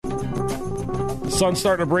Sun's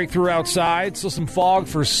starting to break through outside. Still some fog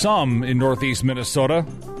for some in northeast Minnesota.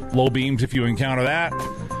 Low beams if you encounter that.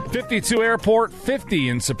 52 Airport, 50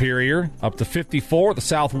 in Superior, up to 54 the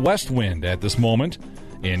southwest wind at this moment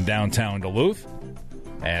in downtown Duluth.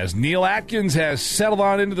 As Neil Atkins has settled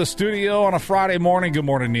on into the studio on a Friday morning. Good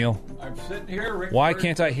morning, Neil. I'm sitting here. Rick Why George,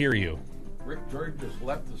 can't I hear you? Rick George just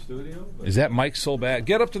left the studio. Is that mic so bad?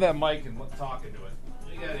 Get up to that mic and talk into it.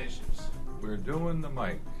 We got issues. We're doing the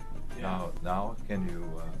mic. Yeah. Now, can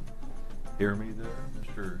you hear me there,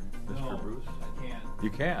 Mr. No, Bruce? I can't. You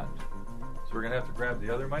can't. So we're going to have to grab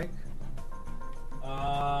the other mic?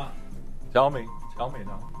 Tell me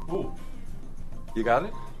now. Ooh. You got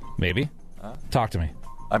it? Maybe. Huh? Talk to me.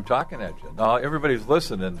 I'm talking at you. Now, everybody's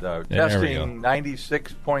listening. Testing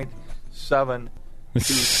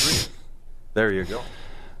 96.723. There you go.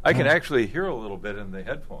 I can actually hear a little bit in the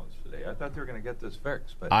headphones today. I thought they were going to get this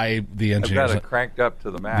fixed, but The I've got engineer's it cranked up to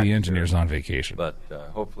the max. the engineer's on vacation. But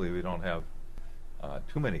hopefully we don't have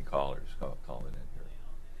too many callers calling in here.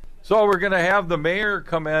 So we're going to have the mayor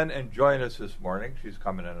come in and join us this morning. She's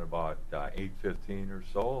coming in at about 8:15 or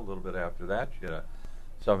so, a little bit after that. She had a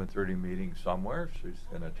 7:30 meeting somewhere. She's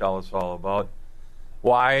going to tell us all about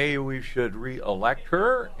why we should re-elect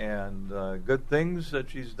her and good things that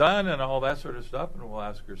she's done and all that sort of stuff. And we'll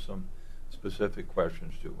ask her some specific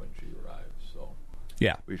questions, too, when she arrives. So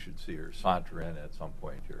Yeah. we should see her saunter in at some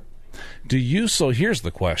point here. So here's the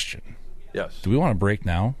question. Yes. Do we want to break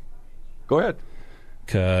now? Go ahead.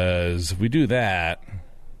 Because if we do that,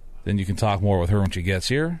 then you can talk more with her when she gets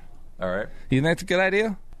here. All right. You think that's a good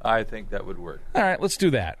idea? I think that would work. All right, let's do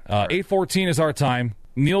that. 8:14 is our time.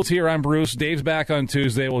 Neil's here. I'm Bruce. Dave's back on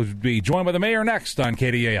Tuesday. We'll be joined by the mayor next on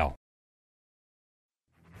KDAL.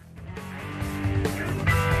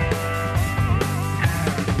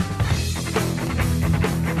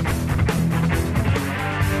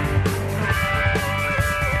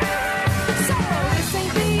 This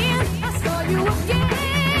ain't the end. I saw you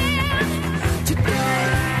again today.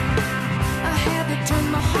 I had to turn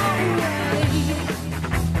my heart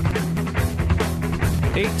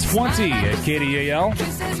away. 8:20 at KDAL.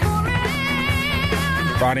 Kisses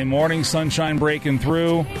forever. Friday morning, sunshine breaking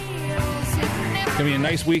through. Gonna be a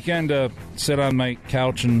nice weekend to sit on my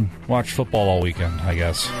couch and watch football all weekend, I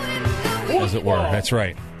guess. As it were. That's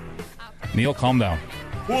right. Neil, calm down.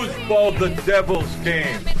 Football, the Devil's Game.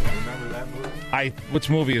 Remember that movie? Which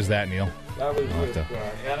movie is that, Neil? That was with to-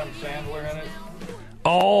 Adam Sandler in it.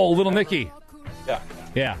 Oh, Little Nicky. Yeah.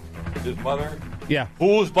 Yeah. His mother. Yeah.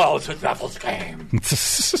 Football, the Devil's Game.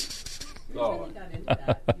 Oh.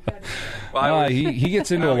 He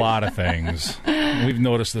gets into a lot of things. We've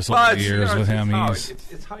noticed this over the years with him.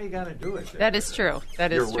 It's how you got to do it. That is true.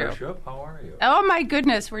 That Your is true. worship, how are you? Oh my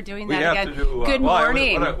goodness, we're doing We that have again. to do. Good well,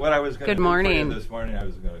 morning. What I was going to Good do for you morning. this morning, I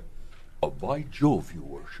was going to. Oh, by Jove, you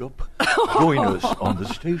worship! Join us on the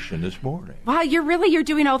station this morning. Wow, you're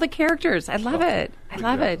doing all the characters. I love it. I good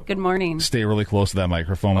love job. it. Good morning. Stay really close to that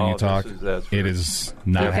microphone when you talk. that's It right. is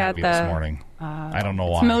not We've got happy this the, morning. I don't know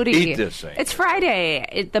why. It's moody. Eat this thing. It's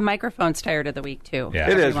Friday. The microphone's tired of the week too.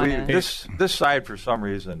 Yeah. It is. Everyone This side, for some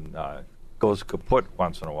reason, goes kaput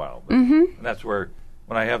once in a while. But, and that's where,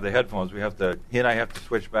 when I have the headphones, he and I have to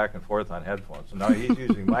switch back and forth on headphones. So now he's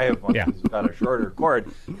using my headphones Yeah. because it's got a shorter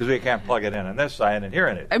cord because we can't plug it in on this side and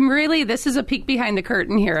hearing it. This is a peek behind the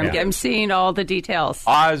curtain here. I'm seeing all the details.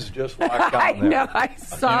 Oz just walked down I there. know. I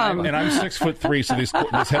saw him. And I'm 6'3", so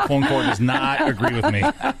this headphone cord does not agree with me.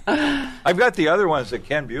 I've got the other ones that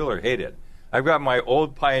Ken Bueller hated. I've got my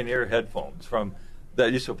old Pioneer headphones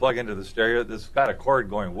that used to plug into the stereo. That's got a cord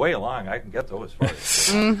going way long. I can get those for you. I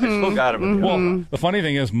still got them. Well, the funny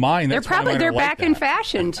thing is, mine. They're That's why mine are they're like back in that.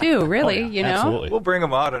 fashion too. Really, Oh, yeah, you know. absolutely. We'll bring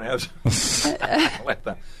them out and have some. Let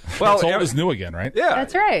them. Well, It's old is new again, right? yeah,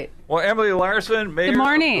 That's right. Well, Emily Larson, Mayor Good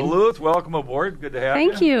morning. of Duluth, welcome aboard. Good to have you.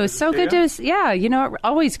 Thank you. So good see to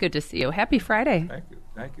always good to see you. Happy Friday.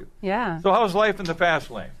 Thank you. Yeah. So, how's life in the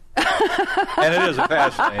fast lane? And it is a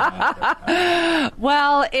fast lane. out there.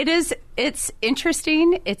 Well, it's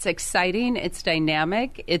interesting, it's exciting, it's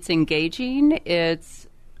dynamic, it's engaging, it's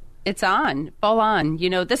on, full on.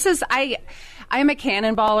 I am a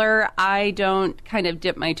cannonballer. I don't kind of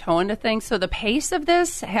dip my toe into things. So the pace of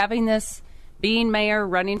this, having this, being mayor,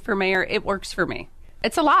 running for mayor, it works for me.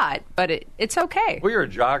 It's a lot, but it's okay. Well, you're a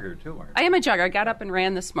jogger, too, aren't you? I am a jogger. I got up and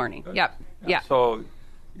ran this morning. Yep. Yeah. So,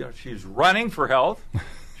 she's running for health.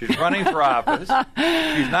 She's running for office.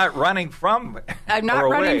 She's not running from. I'm not or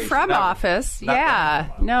away. running She's from not- office. not Yeah.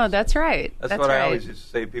 running from No, office. that's right. That's what right. I always used to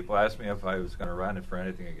say. People ask me if I was going to run for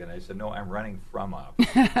anything again. I said, no, I'm running from office.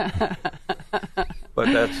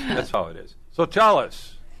 But that's how it is. So tell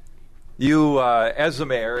us, you, as the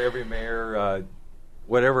mayor, every mayor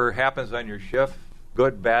whatever happens on your shift,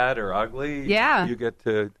 good, bad, or ugly, Yeah. you get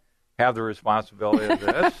to have the responsibility of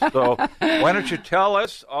this. So why don't you tell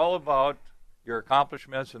us all about your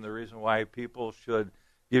accomplishments and the reason why people should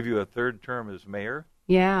give you a third term as mayor,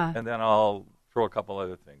 Yeah. and then I'll throw a couple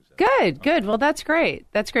other things in. Good, good. Well, that's great.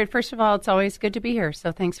 That's great. First of all, it's always good to be here.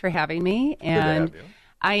 So thanks for having me. And have you.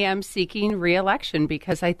 I am seeking re-election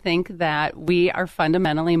because I think that we are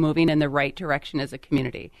fundamentally moving in the right direction as a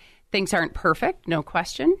community. Things aren't perfect, no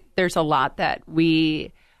question. There's a lot that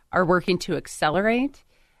we are working to accelerate.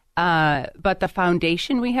 But the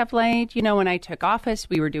foundation we have laid, you know, when I took office,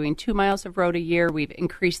 we were doing 2 miles of road a year. We've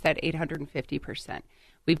increased that 850%.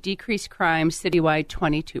 We've decreased crime citywide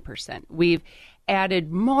 22%. We've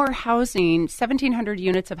added more housing, 1,700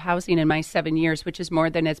 units of housing in my 7 years, which is more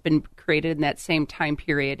than has been created in that same time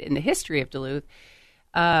period in the history of Duluth.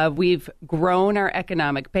 We've grown our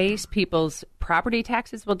economic base. People's property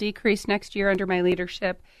taxes will decrease next year under my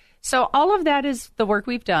leadership. So all of that is the work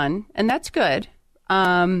we've done, and that's good.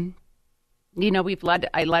 You know,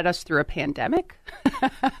 I led us through a pandemic,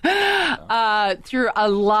 through a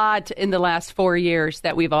lot in the last 4 years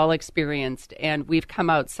that we've all experienced, and we've come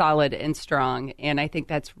out solid and strong. And I think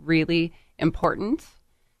that's really important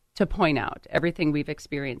to point out, everything we've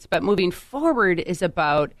experienced. But moving forward is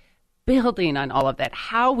about building on all of that,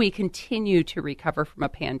 how we continue to recover from a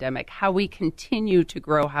pandemic, how we continue to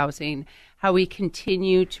grow housing, how we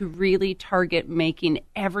continue to really target making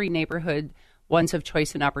every neighborhood ones of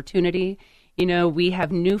choice and opportunity. You know, we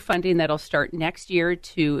have new funding that'll start next year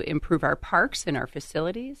to improve our parks and our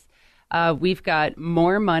facilities. We've got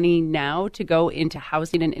more money now to go into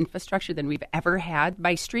housing and infrastructure than we've ever had.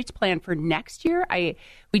 My streets plan for next year,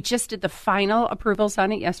 we just did the final approvals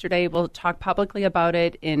on it yesterday. We'll talk publicly about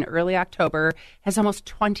it in early October. Has almost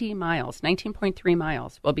 20 miles, 19.3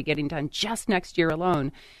 miles we'll be getting done just next year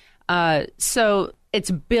alone. So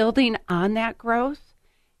it's building on that growth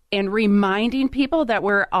and reminding people that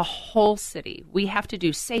we're a whole city. We have to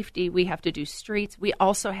do safety. We have to do streets. We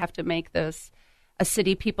also have to make this a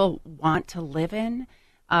city people want to live in,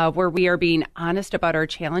 where we are being honest about our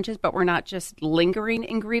challenges, but we're not just lingering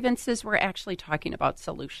in grievances. We're actually talking about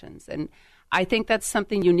solutions. And I think that's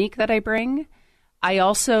something unique that I bring. I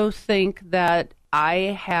also think that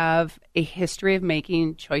I have a history of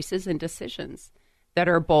making choices and decisions that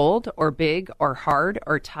are bold or big or hard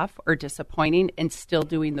or tough or disappointing and still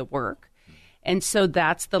doing the work. And so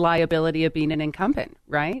that's the liability of being an incumbent,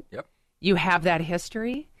 right? Yep. You have that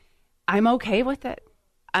history. I'm okay with it.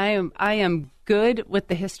 I am good with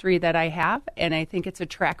the history that I have, and I think it's a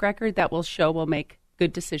track record that will show we'll make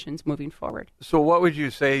good decisions moving forward. So what would you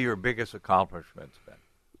say your biggest accomplishment's been?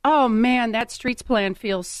 Oh, man, that streets plan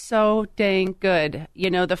feels so dang good. You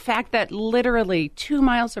know, the fact that literally 2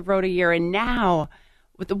 miles of road a year, and now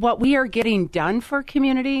with what we are getting done for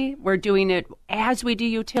community, we're doing it as we do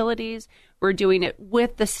utilities. We're doing it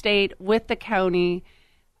with the state, with the county.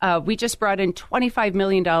 We just brought in $25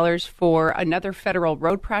 million for another federal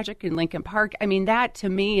road project in Lincoln Park. I mean, that to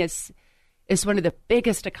me is one of the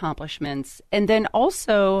biggest accomplishments. And then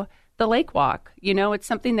also the Lake Walk. You know, it's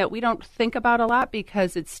something that we don't think about a lot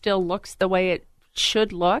because it still looks the way it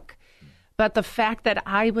should look. But the fact that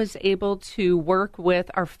I was able to work with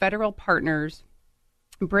our federal partners,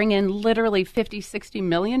 bring in literally $50-60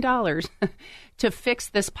 million to fix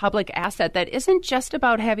this public asset that isn't just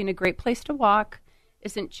about having a great place to walk,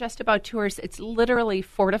 isn't just about tours. It's literally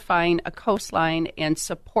fortifying a coastline and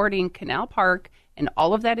supporting Canal Park and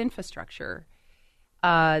all of that infrastructure.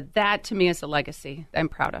 That, to me, is a legacy I'm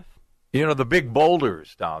proud of. You know, the big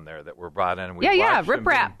boulders down there that were brought in. We Yeah, watched them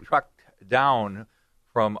riprap. being trucked down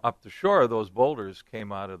from up the shore. Those boulders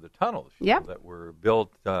came out of the tunnels Yep. that were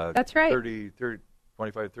built That's right.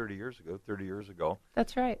 25, 30 years ago.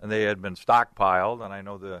 That's right. And they had been stockpiled, and I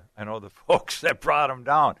know the folks that brought them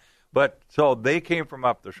down. But so they came from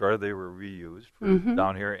up the shore. They were reused for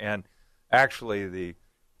down here. And actually, the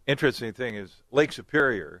interesting thing is Lake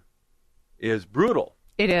Superior is brutal.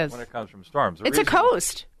 It is. When it comes from storms. It's a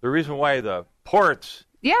coast. The reason why the ports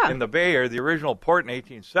Yeah. in the Bay Area, the original port in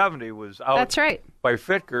 1870 was out That's right. by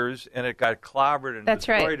Fitkers, and it got clobbered and That's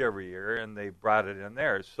destroyed right. every year, and they brought it in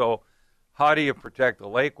there. So how do you protect the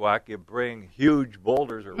lake walk? You bring huge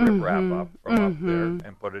boulders or riprap up from up there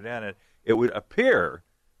and put it in. It would appear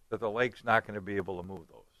that the lake's not going to be able to move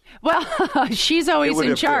those. Well, she's always would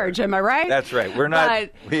in appear. charge. Am I right? That's right. We're not.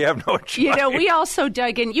 But, we have no choice. you know, we also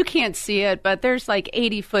dug in. You can't see it, but there's like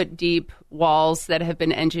 80-foot deep walls that have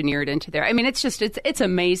been engineered into there. I mean, it's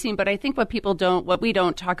amazing. But I think what we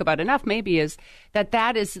don't talk about enough maybe is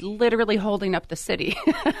that is literally holding up the city.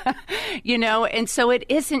 You know, and so it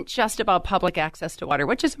isn't just about public access to water,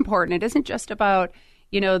 which is important. It isn't just about,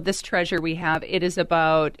 this treasure we have. It is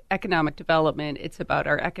about economic development. It's about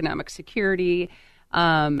our economic security.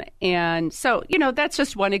 And so, that's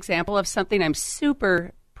just one example of something I'm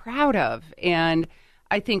super proud of. And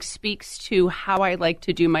I think speaks to how I like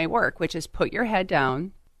to do my work, which is put your head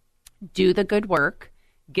down, do the good work,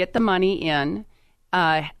 get the money in,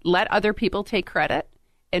 let other people take credit,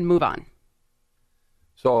 and move on.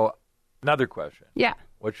 So, another question. Yeah.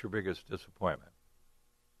 What's your biggest disappointment?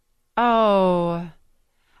 Oh,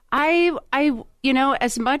 I,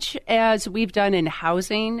 as much as we've done in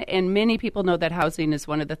housing, and many people know that housing is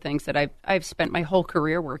one of the things that I've spent my whole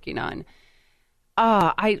career working on.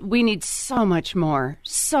 We need so much more.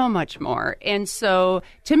 And so,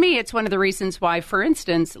 to me, it's one of the reasons why, for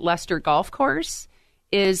instance, Lester Golf Course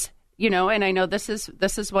is, and I know this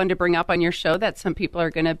is one to bring up on your show that some people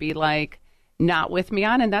are going to be like not with me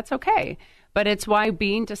on, and that's okay. But it's why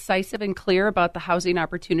being decisive and clear about the housing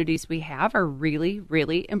opportunities we have are really,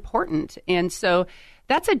 really important. And so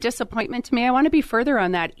that's a disappointment to me. I want to be further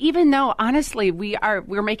on that, even though, honestly,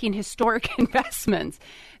 we're making historic investments.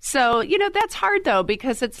 So, that's hard, though,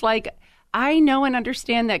 because it's like I know and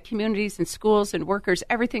understand that communities and schools and workers,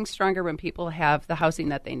 everything's stronger when people have the housing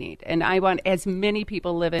that they need. And I want as many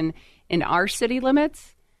people living in our city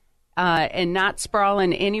limits and not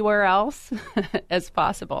sprawling anywhere else as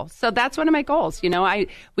possible. So that's one of my goals. We've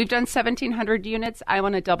done 1,700 units. I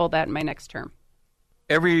want to double that in my next term.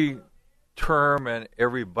 Every term and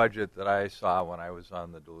every budget that I saw when I was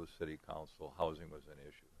on the Duluth City Council, housing was an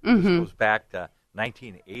issue. This goes back to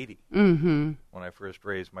 1980 when I first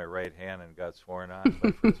raised my right hand and got sworn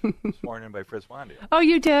in by Fritz Wandia. Oh,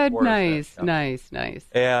 you did? Nice. Nice.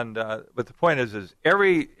 And but the point is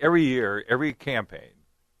every year, every campaign,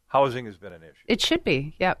 housing has been an issue. It should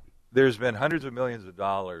be, yep. There's been hundreds of millions of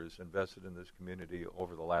dollars invested in this community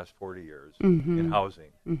over the last 40 years in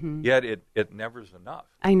housing, yet it never is enough.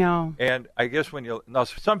 I know. And I guess now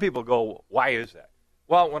some people go, why is that?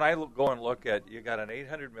 Well, when I go and look at, you got an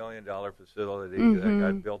 $800 million facility that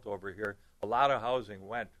got built over here, a lot of housing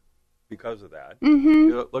went because of that.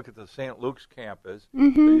 You look at the St. Luke's campus, there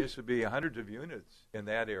used to be hundreds of units in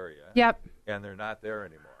that area. Yep. And they're not there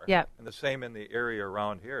anymore. Yep. And the same in the area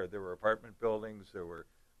around here. There were apartment buildings, there were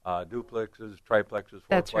duplexes, triplexes,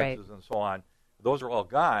 That's fourplexes, right. and so on. Those are all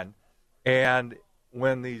gone. And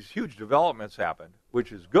when these huge developments happened,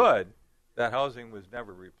 which is good, that housing was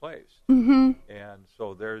never replaced. And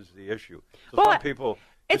so there's the issue. So some people...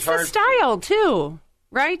 It's the style, too,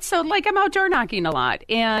 right? So, I'm outdoor knocking a lot.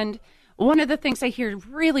 And one of the things I hear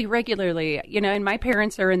really regularly, and my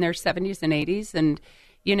parents are in their 70s and 80s, and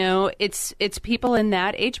it's people in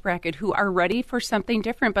that age bracket who are ready for something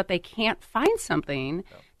different, but they can't find something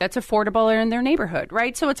that's affordable in their neighborhood,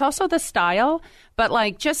 right? So it's also the style, but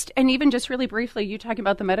even just really briefly, you talking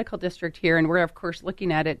about the medical district here, and we're of course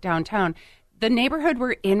looking at it downtown. The neighborhood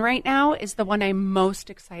we're in right now is the one I'm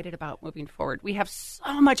most excited about moving forward. We have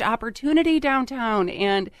so much opportunity downtown,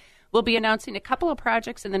 and we'll be announcing a couple of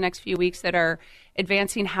projects in the next few weeks that are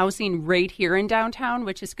advancing housing right here in downtown,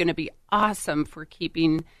 which is going to be awesome for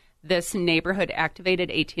keeping this neighborhood activated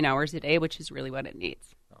 18 hours a day, which is really what it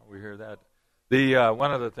needs. Oh, we hear that. The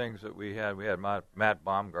one of the things that we had Matt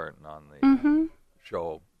Baumgarten on the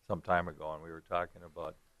show some time ago, and we were talking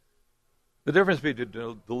about the difference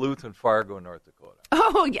between Duluth and Fargo, North Dakota.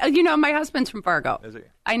 Oh, my husband's from Fargo. Is he?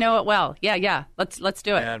 I know it well. Yeah. Let's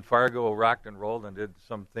do it. And Fargo rocked and rolled and did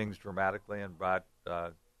some things dramatically and brought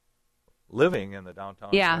living in the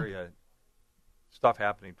downtown area, stuff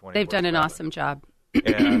happening 24/7. They've done an awesome job.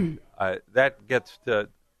 And that gets to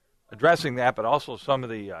addressing that, but also some of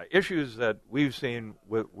the issues that we've seen.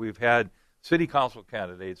 We've had city council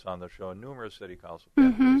candidates on the show, numerous city council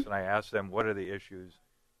candidates, and I asked them, what are the issues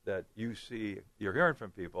that you're hearing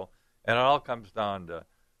from people, and it all comes down to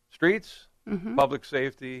streets, public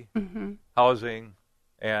safety, housing,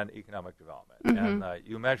 and economic development. And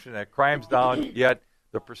you mentioned that crime's down, yet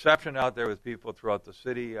the perception out there with people throughout the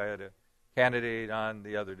city. I had a candidate on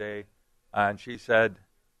the other day, and she said,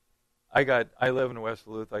 I live in West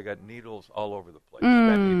Duluth. I got needles all over the place.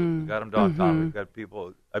 We got them downtown. We've got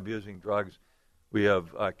people abusing drugs. We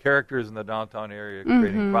have characters in the downtown area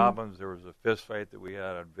creating problems. There was a fist fight that we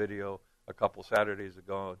had on video a couple Saturdays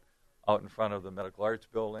ago out in front of the Medical Arts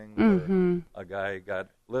Building where a guy got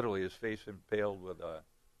literally his face impaled with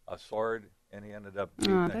a sword, and he ended up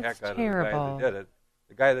beating the heck out of the guy that did it.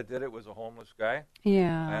 The guy that did it was a homeless guy.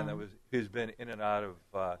 Yeah. And he's been in and out of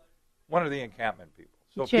one of the encampment people.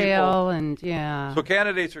 So jail So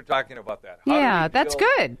candidates are talking about that. That's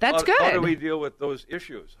good. That's good. How do we deal with those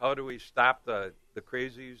issues? How do we stop the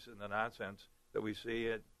crazies and the nonsense that we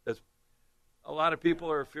see? a lot of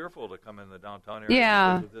people are fearful to come in the downtown area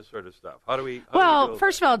Yeah. because of this sort of stuff. How do we? Well,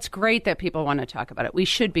 first of all, it's great that people want to talk about it. We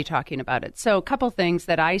should be talking about it. So a couple things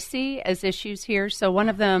that I see as issues here. So one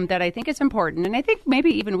of them that I think is important, and I think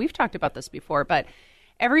maybe even we've talked about this before, but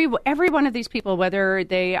every one of these people, whether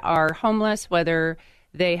they are homeless, whether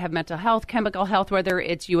they have mental health, chemical health, whether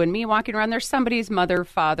it's you and me walking around, there's somebody's mother,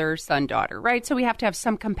 father, son, daughter, right? So we have to have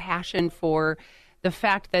some compassion for the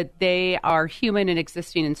fact that they are human and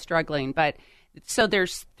existing and struggling. But so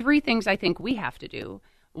there's three things I think we have to do.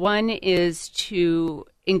 One is to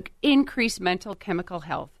increase mental chemical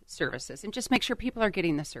health services and just make sure people are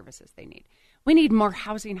getting the services they need. We need more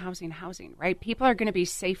housing, right? People are going to be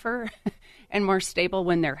safer and more stable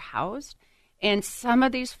when they're housed. And some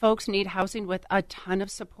of these folks need housing with a ton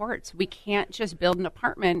of supports. We can't just build an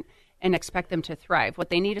apartment and expect them to thrive.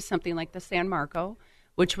 What they need is something like the San Marco,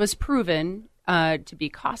 which was proven to be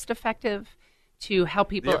cost effective, to help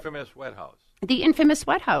people. The infamous wet house. The infamous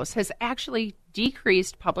wet house has actually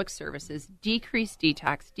decreased public services, decreased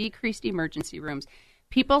detox, decreased emergency rooms.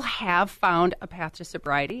 People have found a path to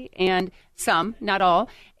sobriety, and some, not all,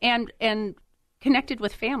 and connected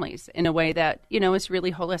with families in a way that is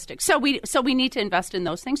really holistic. So we need to invest in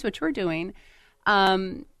those things, which we're doing.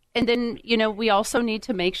 And then, we also need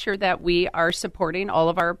to make sure that we are supporting all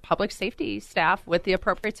of our public safety staff with the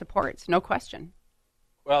appropriate supports, no question.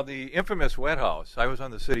 Well, the infamous wet house, I was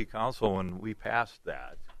on the city council when we passed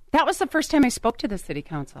that. That was the first time I spoke to the city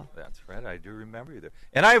council. That's right. I do remember you there.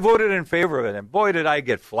 And I voted in favor of it, and boy, did I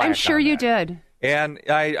get flack I'm sure on you that. did. And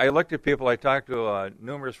I looked at people. I talked to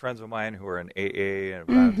numerous friends of mine who are in AA and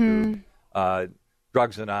gone through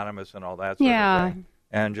Drugs Anonymous and all that sort of thing.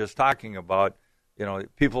 And just talking about,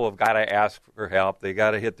 people have got to ask for help. They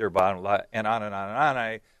got to hit their bottom line, and on and on and on.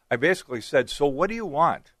 I basically said, so what do you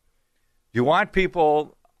want? Do you want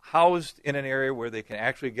people housed in an area where they can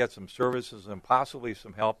actually get some services and possibly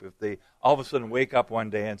some help if they all of a sudden wake up one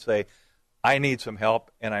day and say, I need some help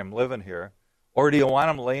and I'm living here? Or do you want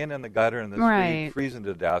them laying in the gutter in the street, freezing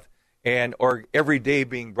to death, or every day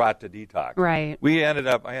being brought to detox? Right.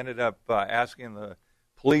 I ended up asking the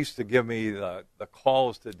police to give me the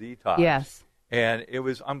calls to detox. Yes. And it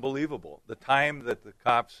was unbelievable, the time that the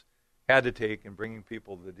cops had to take in bringing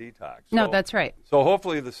people to detox. No, that's right. So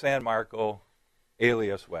hopefully the San Marco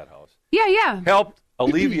alias wet house Yeah. helped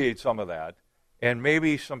alleviate some of that, and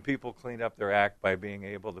maybe some people cleaned up their act by being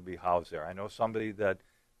able to be housed there. I know somebody that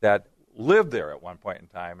lived there at one point in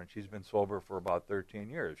time, and she's been sober for about 13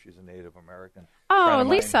 years. She's a Native American. Oh, friend of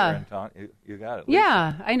mine Lisa. here in town. You got it, Lisa.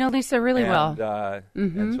 Yeah, I know Lisa really well.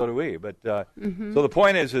 And so do we. But so the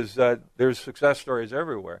point is that there's success stories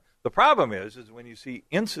everywhere. The problem is when you see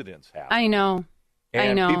incidents happen. I know.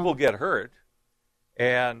 And people get hurt,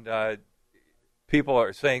 and people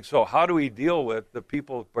are saying, so how do we deal with the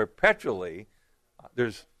people perpetually?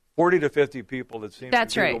 There's 40 to 50 people that seem to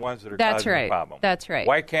be the ones that are causing the problem. That's right.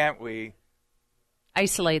 Why can't we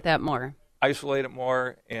isolate that more? Isolate it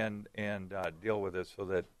more and deal with it so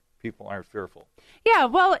that people aren't fearful? Yeah,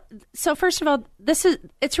 well, so first of all,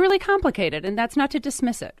 it's really complicated, and that's not to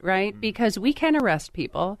dismiss it, right? Because we can arrest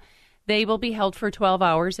people. They will be held for 12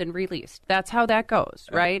 hours and released. That's how that goes,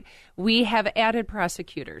 right? We have added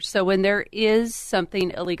prosecutors. So when there is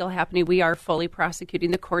something illegal happening, we are fully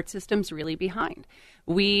prosecuting. The court system's really behind.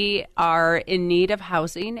 We are in need of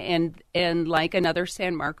housing, and like another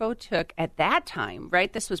San Marco took at that time,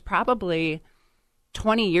 right? This was probably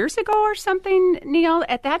 20 years ago or something, Neil.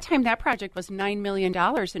 At that time, that project was $9 million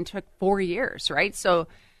and took 4 years, right? So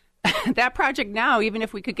that project now, even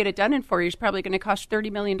if we could get it done in 4 years, probably going to cost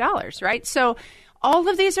 $30 million, right? So all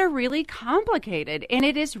of these are really complicated, and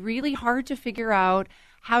it is really hard to figure out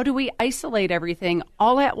how do we isolate everything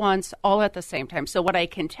all at once, all at the same time. So what I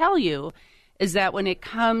can tell you is that when it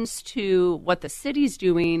comes to what the city's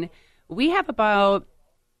doing, we have about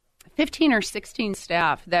 15 or 16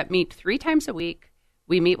 staff that meet 3 times a week.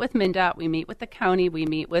 We meet with MnDOT, we meet with the county, we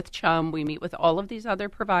meet with CHUM, we meet with all of these other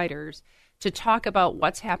providers to talk about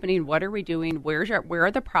what's happening, what are we doing, where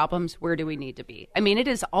are the problems, where do we need to be. I mean, it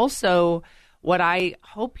is also what I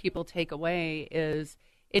hope people take away is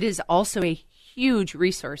it is also a huge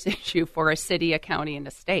resource issue for a city, a county, and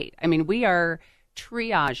a state. I mean, we are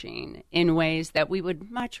triaging in ways that we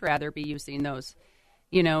would much rather be using those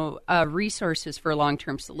resources for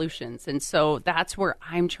long-term solutions. And so that's where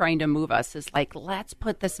I'm trying to move us is like, let's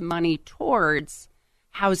put this money towards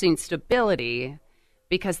housing stability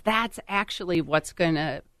because that's actually what's going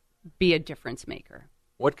to be a difference maker.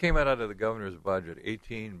 What came out of the governor's budget?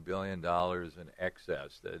 $18 billion in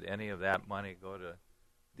excess. Did any of that money go to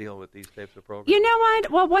deal with these types of programs? You know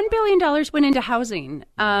what? Well, $1 billion went into housing,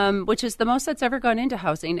 which is the most that's ever gone into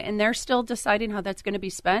housing, and they're still deciding how that's going to be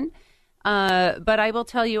spent. But I will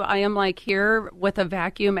tell you, I am like here with a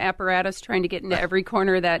vacuum apparatus trying to get into every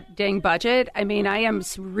corner of that dang budget. I mean, I am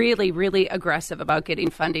really, really aggressive about getting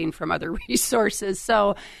funding from other resources.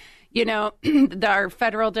 So, you know, our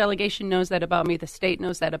federal delegation knows that about me. The state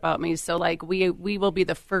knows that about me. So, like, we will be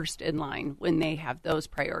the first in line when they have those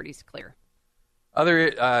priorities clear.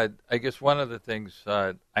 I guess one of the things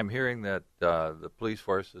I'm hearing that the police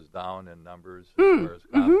force is down in numbers as far as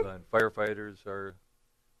and firefighters are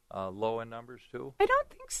low in numbers too. I don't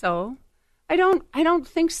think so. I don't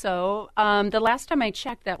think so. The last time I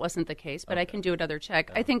checked, that wasn't the case, but I can do another check.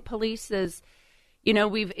 Yeah. I think police is, you know,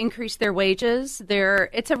 we've increased their wages.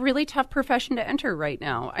 It's a really tough profession to enter right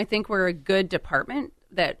now. I think we're a good department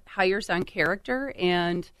that hires on character,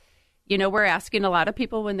 and you know, we're asking a lot of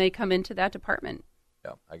people when they come into that department.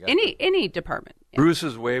 Yeah, I got any department. Yeah. Bruce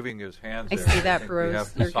is waving his hands. I see that, Bruce. We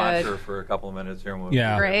have to You're saunter good. for a couple of minutes here. And we'll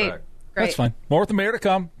Yeah. be right Great. back. Great. That's fine. More with the mayor to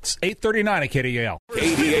come. It's 8:39 at KDAL.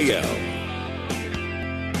 KDAL.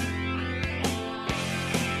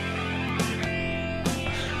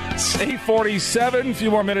 It's 8:47. A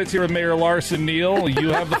few more minutes here with Mayor Larson Neal. You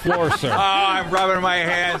have the floor, sir. Oh, I'm rubbing my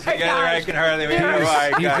hands together. I can hardly make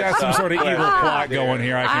it. He's got some sort of evil plot going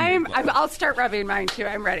here. I'll start rubbing mine too.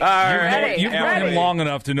 I'm ready. You've known him long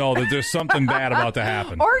enough to know that there's something bad about to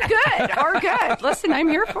happen. Or good. Listen, I'm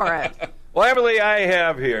here for it. Well, Emily, I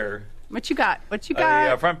have here What you got?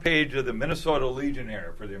 a front page of the Minnesota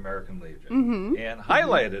Legionnaire for the American Legion. And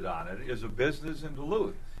highlighted on it is a business in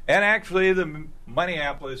Duluth. And actually, the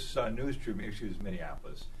Minneapolis News Tribune,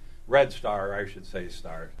 Minneapolis, Red Star, I should say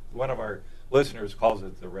Star. One of our listeners calls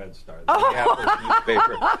it the Red Star, the Minneapolis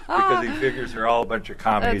newspaper, because he figures they're all a bunch of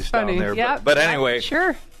commies That's funny. down there. Yep. But anyway,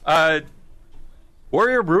 Sure.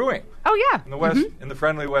 Warrior Brewing. Oh, yeah. In the West, in the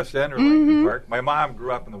friendly West End or Lincoln Park. My mom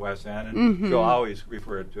grew up in the West End, and she'll always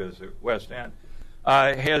refer to it as the West End.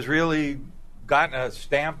 Has really gotten a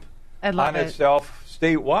stamp on itself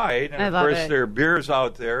statewide, and of course there are beers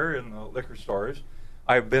out there in the liquor stores.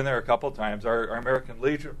 I've been there a couple times. Our American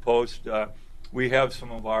Legion post, we have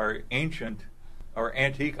some of our ancient or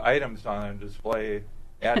antique items on display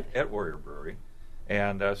at Warrior Brewery,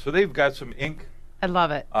 and so they've got some ink. I love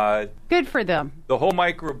it. Good for them. The whole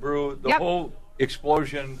microbrew, the whole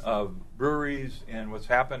explosion of breweries and what's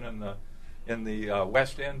happened in the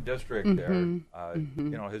West End district there, you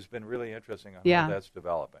know, has been really interesting on how that's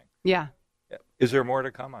developing. Yeah. Is there more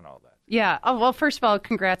to come on all that? Yeah. Oh, well, first of all,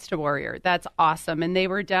 congrats to Warrior. That's awesome. And they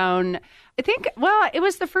were down, I think, well, it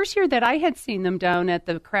was the first year that I had seen them down at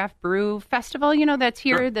the Craft Brew Festival, you know, that's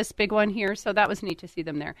here, this big one here. So that was neat to see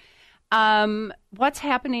them there. What's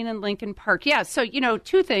happening in Lincoln Park? Yeah. So, you know,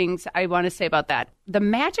 two things I want to say about that. The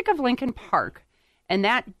magic of Lincoln Park and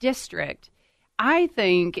that district, I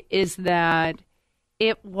think, is that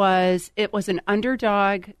it was an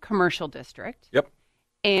underdog commercial district. Yep.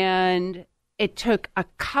 And it took a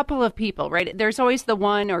couple of people, right? There's always the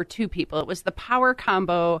one or two people. It was the power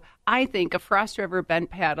combo, I think, of Frost River, Ben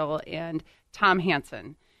Paddle, and Tom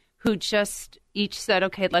Hansen, who just each said,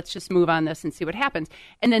 okay, let's just move on this and see what happens.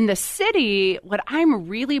 And then the city, what I'm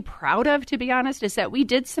really proud of, to be honest, is that we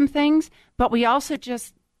did some things, but we also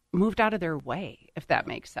just moved out of their way, if that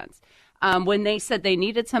makes sense. When they said they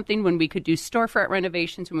needed something, when we could do storefront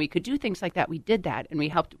renovations, when we could do things like that, we did that, and we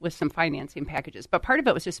helped with some financing packages. But part of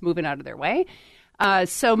it was just moving out of their way.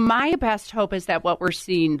 So my best hope is that what we're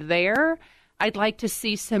seeing there, I'd like to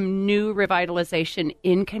see some new revitalization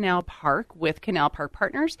in Canal Park with Canal Park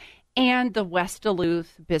Partners and the West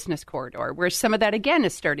Duluth Business Corridor, where some of that, again,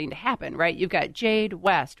 is starting to happen, right? You've got Jade,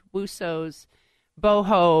 West, Wusso's,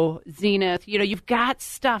 Boho, Zenith. You know, you've got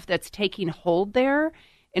stuff that's taking hold there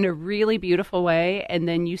in a really beautiful way, and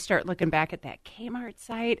then you start looking back at that Kmart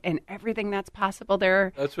site and everything that's possible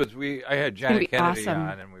there. That's what I had Janet Kennedy awesome.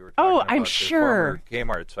 on, and we were talking about I'm the sure.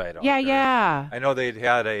 former Kmart site. Yeah. I know they'd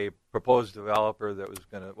had a proposed developer that was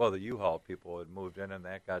going to, well, the U-Haul people had moved in, and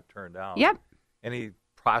that got turned down. Yep. Any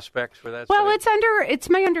prospects for that Well, site? it's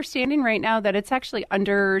my understanding right now that it's actually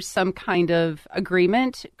under some kind of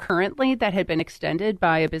agreement currently that had been extended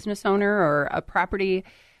by a business owner or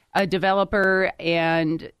a developer,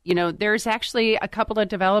 and, you know, there's actually a couple of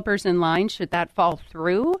developers in line, should that fall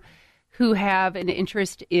through, who have an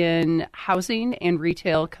interest in housing and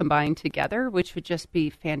retail combined together, which would just be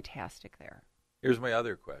fantastic there. Here's my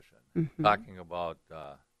other question. Talking about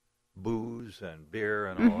booze and beer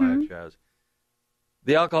and all that jazz.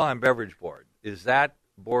 The Alcohol and Beverage Board, is that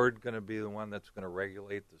board going to be the one that's going to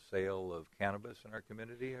regulate the sale of cannabis in our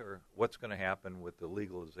community, or what's going to happen with the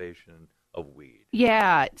legalization of weed.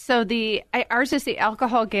 Yeah. So ours is the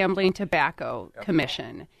Alcohol, Gambling, Tobacco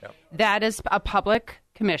Commission. Yep. That is a public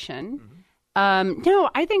commission. No,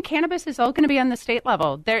 I think cannabis is all going to be on the state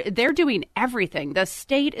level. They're doing everything. The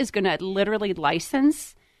state is going to literally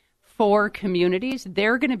license for communities.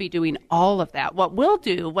 They're going to be doing all of that.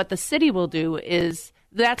 What the city will do is,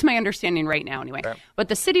 that's my understanding right now anyway. Okay. What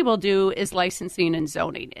the city will do is licensing and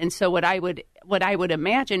zoning. And so what I would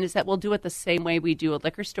imagine is that we'll do it the same way we do a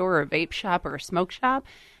liquor store or a vape shop or a smoke shop.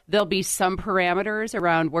 There'll be some parameters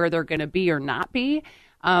around where they're going to be or not be.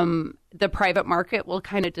 The private market will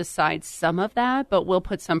kind of decide some of that, but we'll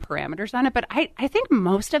put some parameters on it. But I think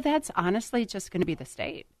most of that's honestly just going to be the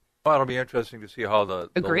state. Well, it'll be interesting to see how the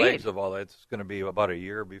Agreed. legs of all that's going to be about a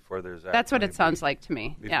year before there's That's what it sounds like to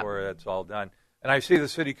me. before it's all done. And I see the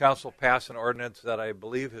city council pass an ordinance that I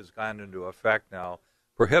believe has gone into effect now,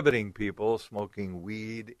 prohibiting people smoking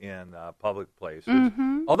weed in public places.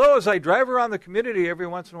 Mm-hmm. Although as I drive around the community, every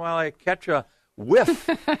once in a while I catch a whiff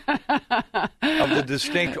of the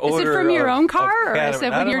distinct odor. Is it from your of- own car, of or cannabis. is it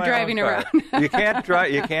Not when in you're my driving own car. around?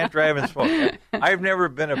 You can't drive and smoke. I've never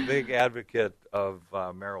been a big advocate of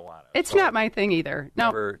marijuana. It's So not my thing either.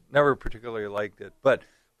 No. never particularly liked it. But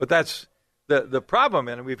that's the problem.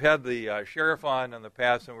 And we've had the sheriff on in the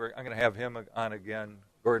past, and I'm going to have him on again,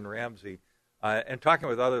 Gordon Ramsay, and talking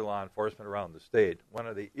with other law enforcement around the state. One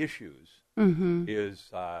of the issues is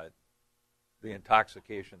the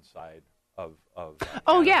intoxication side of Oh,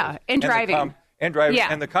 cannabis. yeah, and driving. And driving.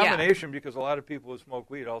 Yeah, And the yeah. combination, because a lot of people who smoke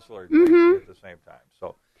weed also are drinking at the same time.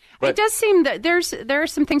 So, It does seem that there are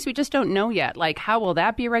some things we just don't know yet. Like, how will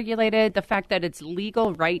that be regulated? The fact that it's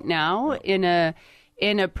legal right now in a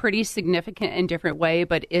pretty significant and different way,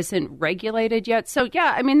 but isn't regulated yet. So,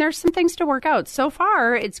 yeah, I mean, there's some things to work out. So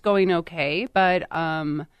far, it's going okay, but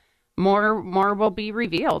more will be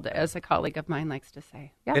revealed, as a colleague of mine likes to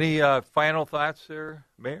say. Yeah. Any final thoughts there,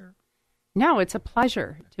 Mayor? No, it's a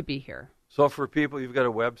pleasure to be here. So for people, you've got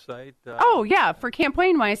a website? Oh, yeah. For Camp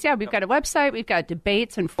Wayne-Wise, yeah, we've got a website. We've got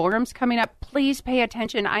debates and forums coming up. Please pay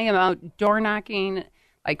attention. I am out door knocking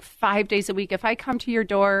like 5 days a week. If I come to your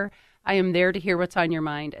door, I am there to hear what's on your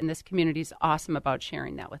mind, and this community is awesome about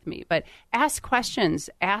sharing that with me. But ask questions.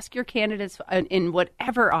 Ask your candidates in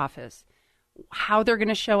whatever office how they're going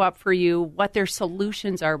to show up for you, what their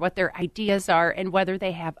solutions are, what their ideas are, and whether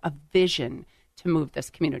they have a vision to move this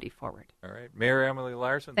community forward. All right. Mayor Emily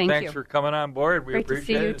Larson, Thank thanks you. for coming on board. We Great to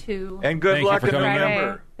see appreciate you, it. too. And good Thank you luck for in coming.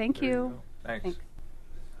 November. Thank There you. go. Thanks. Thanks.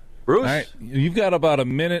 Bruce? All right, you've got about a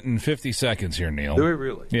minute and 50 seconds here, Neil. Do we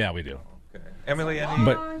really? Yeah, we do. Okay. Emily, any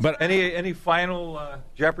But any final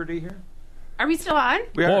Jeopardy here? Are we still on?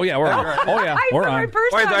 We are? oh yeah, we're on. Oh yeah, we're on.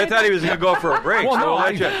 Oh, I thought he was going to go for a break. Well, so no, we'll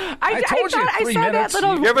I- let you. I told you thought I 3 saw minutes. that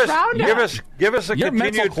little Give roundup. us a Your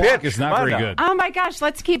mental continued clock pitch. is not Come on very now. good. Oh my gosh,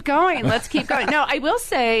 let's keep going. Let's keep going. No, I will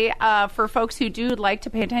say for folks who do like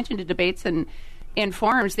to pay attention to debates and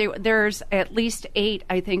forums, there's at least 8,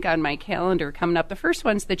 I think, on my calendar coming up. The first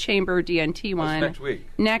one's the Chamber DNT one. next week.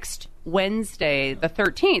 Next Wednesday, the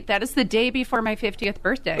 13th. That is the day before my 50th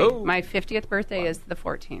birthday. Oh. My 50th birthday is the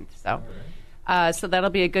 14th. So that'll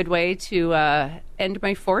be a good way to end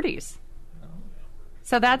my 40s.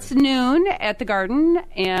 So that's noon at the Garden,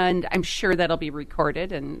 and I'm sure that'll be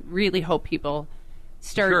recorded, and really hope people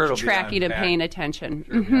start Sure it'll be tracking and on PAC. paying attention.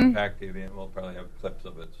 Sure, be on PAC TV, and we'll probably have clips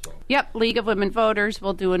of it. So. Yep, League of Women Voters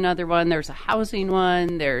will do another one. There's a housing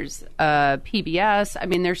one. There's PBS. I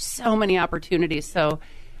mean, there's so many opportunities. So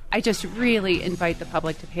I just really invite the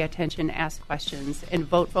public to pay attention, ask questions, and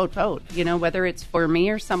vote, vote, vote. You know, whether it's for me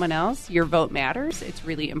or someone else, your vote matters. It's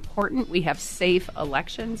really important. We have safe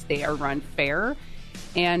elections. They are run fair,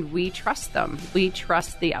 and we trust them. We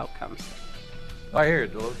trust the outcomes. I hear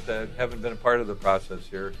it. Those that haven't been a part of the process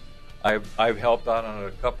here, I've helped out on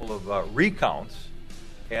a couple of recounts,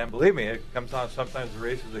 and believe me, it comes down. Sometimes the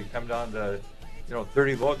races they come down to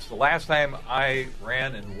 30 votes. The last time I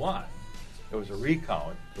ran and won, it was a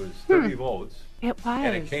recount. It was 30 votes, It was.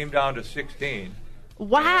 and it came down to 16.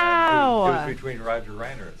 Wow. And it was between Roger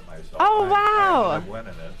Reiner and myself. Oh, and wow. I ended up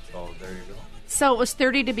winning it. So there you go. So it was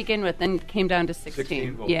 30 to begin with, then came down to 16.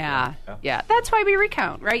 16 votes, yeah. yeah. That's why we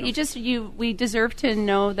recount, right? We deserve to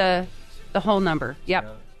know the whole number. Yep.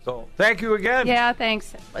 Yeah. So thank you again. Yeah,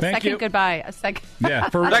 thanks. A Thank second you. goodbye. A second. Yeah,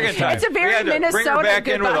 for Second time. It's a very We had to Minnesota bring her back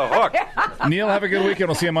in with a goodbye. hook. Neil, have a good weekend.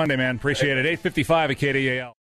 We'll see you Monday, man. Appreciate it. 8:55 at KDAL.